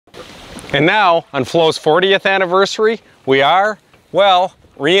And now, on Flow's 40th anniversary, we are, well,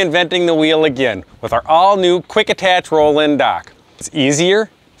 reinventing the wheel again with our all-new quick attach roll-in dock. It's easier,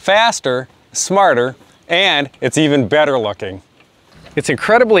 faster, smarter, and it's even better looking. It's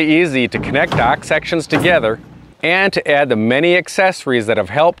incredibly easy to connect dock sections together and to add the many accessories that have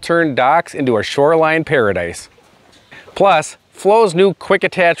helped turn docks into a shoreline paradise. Plus, Flow's new quick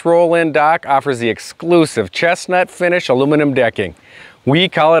attach roll-in dock offers the exclusive chestnut finish aluminum decking. We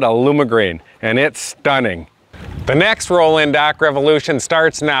call it Alumigrain, and it's stunning. The next roll-in dock revolution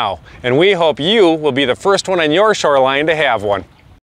starts now, and we hope you will be the first one on your shoreline to have one.